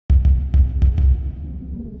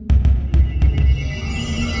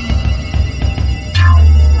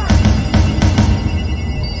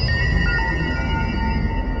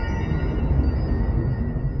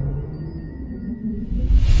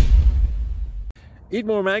Eat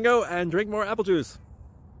more mango and drink more apple juice.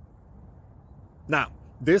 Now,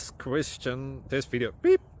 this video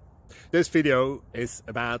is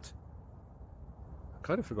about... I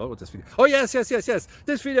kind of forgot what this video... Oh, yes.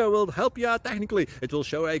 This video will help you out technically. It will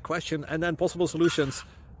show a question and then possible solutions.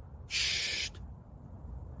 Shh.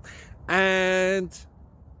 And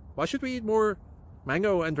why should we eat more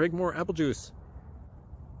mango and drink more apple juice?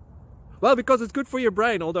 Well, because it's good for your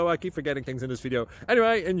brain, although I keep forgetting things in this video.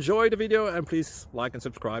 Anyway, enjoy the video and please like and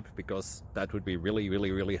subscribe, because that would be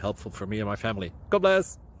really helpful for me and my family. God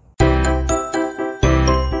bless!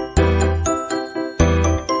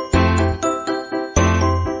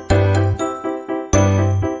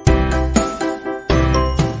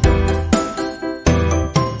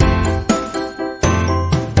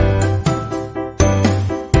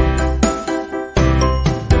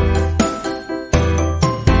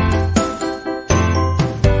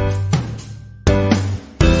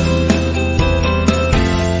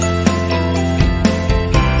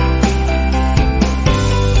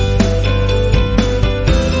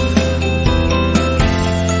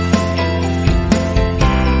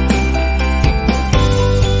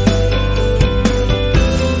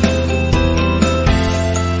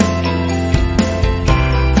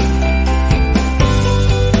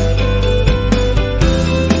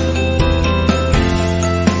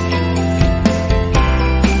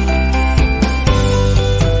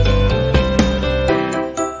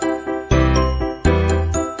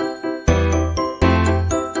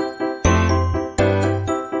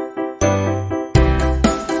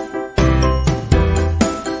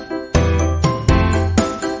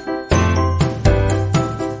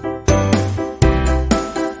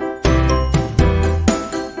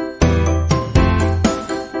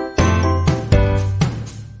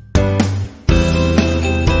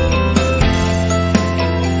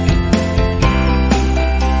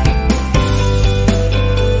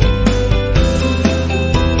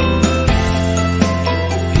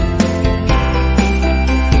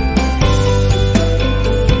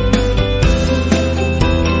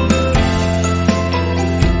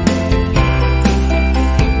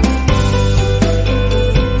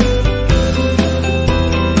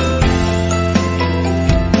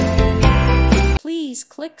 Please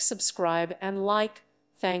click subscribe and like.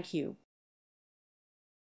 Thank you.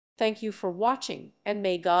 Thank you for watching, and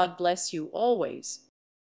may God bless you always.